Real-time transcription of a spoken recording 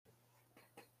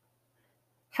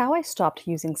How I stopped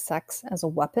using sex as a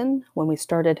weapon when we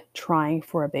started trying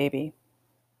for a baby.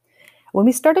 When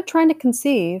we started trying to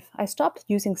conceive, I stopped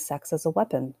using sex as a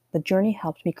weapon. The journey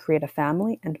helped me create a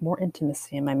family and more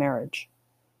intimacy in my marriage.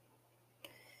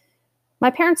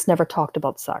 My parents never talked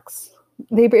about sex.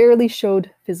 They barely showed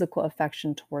physical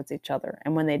affection towards each other,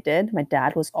 and when they did, my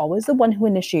dad was always the one who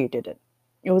initiated it.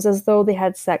 It was as though they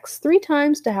had sex 3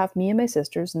 times to have me and my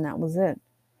sisters, and that was it.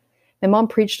 My mom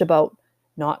preached about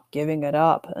not giving it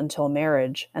up until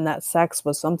marriage, and that sex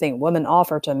was something women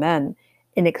offer to men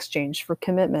in exchange for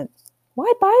commitment.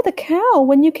 Why buy the cow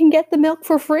when you can get the milk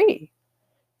for free?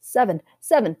 Seven,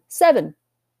 seven, seven.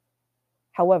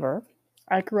 However,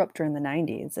 I grew up during the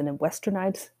 90s in a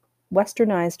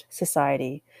westernized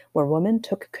society where women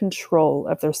took control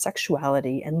of their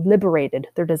sexuality and liberated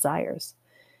their desires.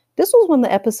 This was when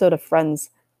the episode of Friends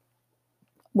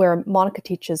where Monica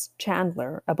teaches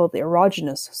Chandler about the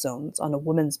erogenous zones on a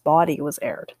woman's body was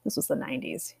aired. This was the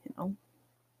 90s.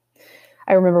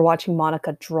 I remember watching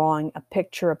Monica drawing a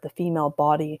picture of the female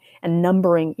body and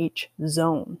numbering each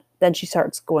zone. Then she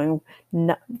starts going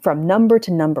from number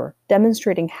to number,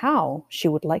 demonstrating how she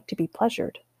would like to be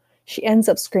pleasured. She ends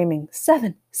up screaming,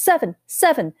 7, 7,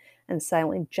 7, and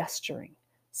silently gesturing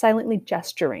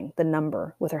the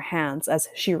number with her hands as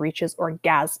she reaches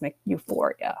orgasmic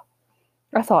euphoria.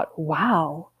 I thought,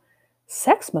 wow,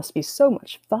 sex must be so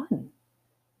much fun.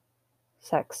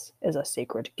 Sex is a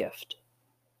sacred gift.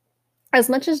 As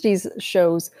much as these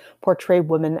shows portray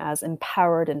women as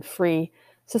empowered and free,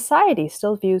 society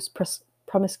still views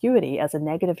promiscuity as a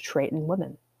negative trait in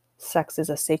women. Sex is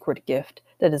a sacred gift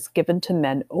that is given to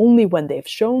men only when they've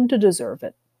shown to deserve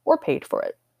it or paid for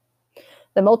it.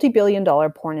 The multi-billion-dollar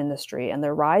porn industry and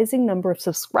the rising number of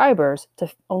subscribers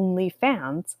to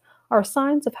OnlyFans are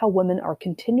signs of how women are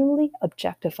continually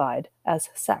objectified as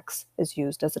sex is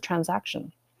used as a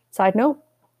transaction. Side note,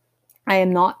 I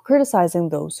am not criticizing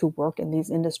those who work in these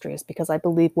industries because I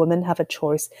believe women have a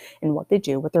choice in what they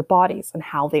do with their bodies and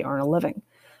how they earn a living.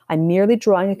 I'm merely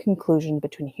drawing a conclusion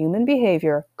between human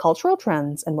behavior, cultural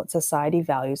trends, and what society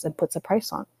values and puts a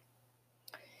price on.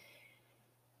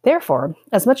 Therefore,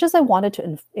 as much as I wanted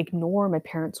to ignore my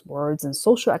parents' words and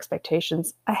social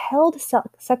expectations, I held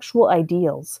sexual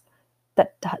ideals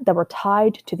that were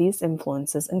tied to these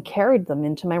influences and carried them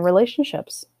into my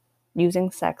relationships,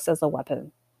 using sex as a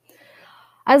weapon.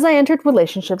 As I entered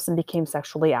relationships and became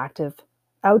sexually active,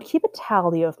 I would keep a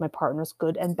tally of my partner's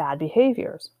good and bad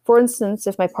behaviors. For instance,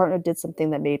 if my partner did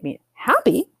something that made me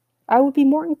happy, I would be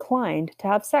more inclined to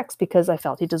have sex because I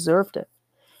felt he deserved it.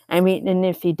 And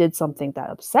if he did something that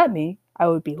upset me, I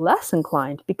would be less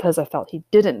inclined because I felt he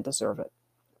didn't deserve it.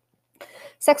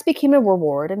 Sex became a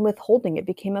reward, and withholding it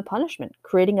became a punishment,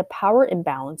 creating a power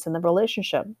imbalance in the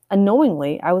relationship.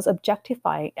 Unknowingly, I was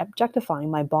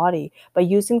objectifying my body by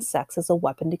using sex as a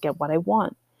weapon to get what I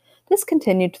want. This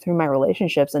continued through my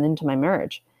relationships and into my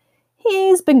marriage.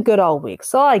 He's been good all week,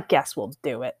 so I guess we'll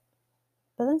do it.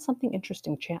 But then something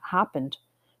interesting happened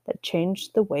that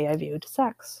changed the way I viewed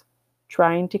sex.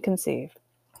 Trying to conceive.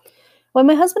 When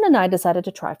my husband and I decided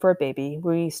to try for a baby,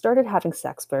 we started having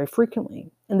sex very frequently.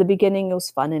 In the beginning, it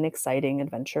was fun and exciting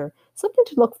adventure, something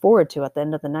to look forward to at the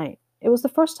end of the night. It was the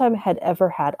first time I had ever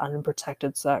had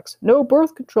unprotected sex. No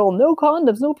birth control, no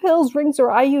condoms, no pills, rings, or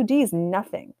IUDs,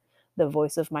 nothing. The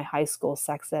voice of my high school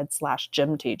sex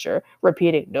ed/gym teacher,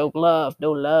 repeating, no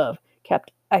love,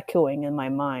 kept echoing in my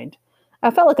mind.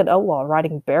 I felt like an outlaw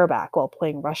riding bareback while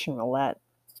playing Russian roulette.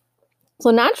 So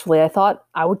naturally, I thought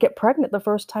I would get pregnant the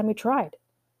first time we tried.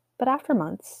 But after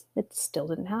months, it still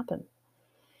didn't happen.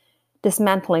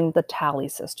 Dismantling the tally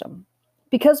system.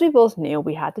 Because we both knew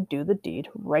we had to do the deed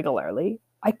regularly,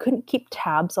 I couldn't keep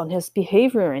tabs on his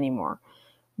behavior anymore.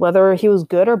 Whether he was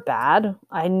good or bad,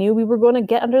 I knew we were going to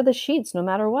get under the sheets no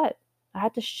matter what. I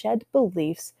had to shed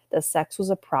beliefs that sex was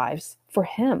a prize for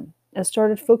him and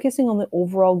started focusing on the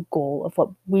overall goal of what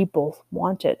we both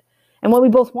wanted. And what we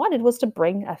both wanted was to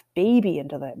bring a baby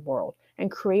into that world and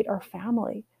create our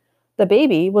family. The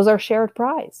baby was our shared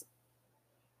prize.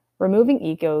 Removing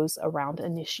egos around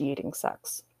initiating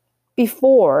sex.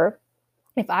 Before,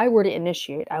 if I were to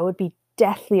initiate, I would be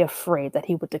deathly afraid that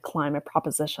he would decline my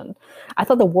proposition. I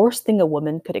thought the worst thing a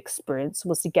woman could experience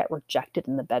was to get rejected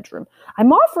in the bedroom.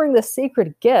 I'm offering this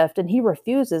sacred gift and he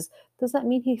refuses. Does that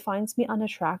mean he finds me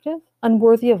unattractive,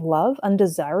 unworthy of love,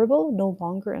 undesirable, no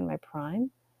longer in my prime?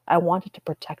 I wanted to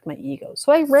protect my ego,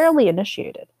 so I rarely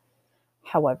initiated.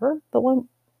 However, when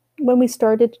we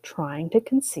started trying to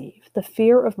conceive, the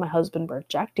fear of my husband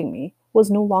rejecting me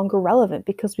was no longer relevant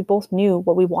because we both knew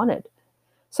what we wanted.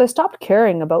 So I stopped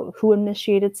caring about who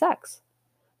initiated sex.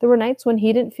 There were nights when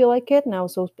he didn't feel like it, and I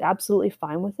was so absolutely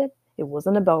fine with it. It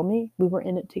wasn't about me. We were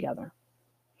in it together.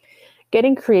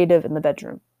 Getting creative in the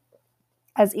bedroom.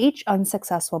 As each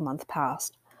unsuccessful month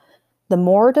passed, the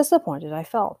more disappointed I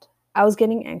felt. I was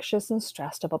getting anxious and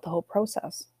stressed about the whole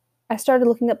process. I started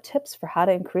looking up tips for how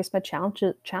to increase my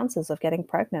chances of getting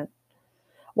pregnant.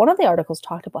 One of the articles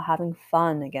talked about having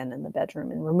fun again in the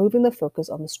bedroom and removing the focus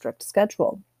on the strict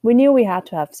schedule. We knew we had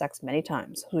to have sex many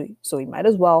times, so we might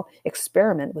as well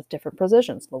experiment with different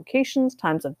positions, locations,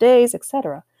 times of days,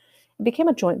 etc. It became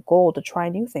a joint goal to try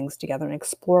new things together and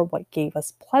explore what gave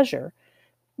us pleasure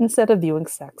instead of viewing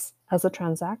sex as a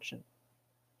transaction.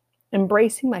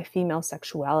 Embracing my female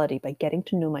sexuality by getting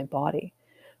to know my body.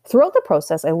 Throughout the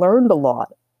process, I learned a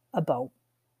lot about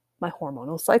my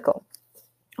hormonal cycle.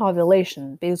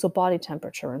 Ovulation, basal body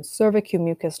temperature, and cervical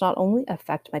mucus not only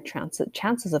affect my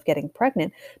chances of getting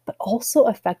pregnant, but also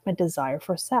affect my desire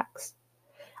for sex.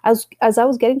 As I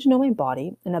was getting to know my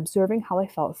body and observing how I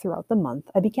felt throughout the month,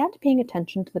 I began paying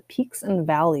attention to the peaks and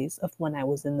valleys of when I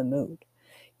was in the mood.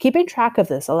 Keeping track of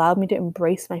this allowed me to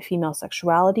embrace my female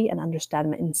sexuality and understand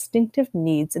my instinctive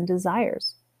needs and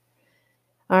desires.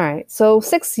 All right, so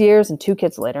 6 years and 2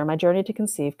 kids later, my journey to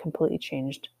conceive completely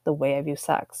changed the way I view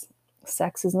sex.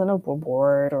 Sex isn't a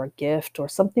reward or a gift or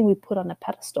something we put on a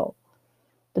pedestal.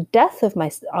 The death of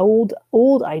my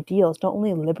old ideals not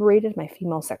only liberated my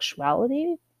female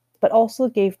sexuality, but also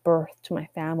gave birth to my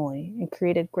family and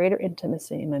created greater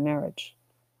intimacy in my marriage.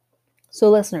 So,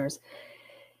 listeners,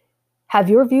 have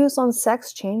your views on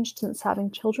sex changed since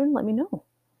having children? Let me know.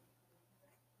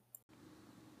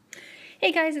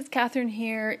 Hey guys, it's Catherine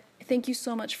here. Thank you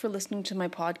so much for listening to my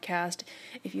podcast.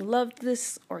 If you loved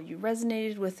this or you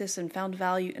resonated with this and found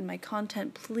value in my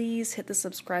content, please hit the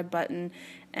subscribe button.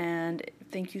 And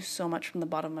thank you so much from the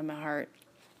bottom of my heart.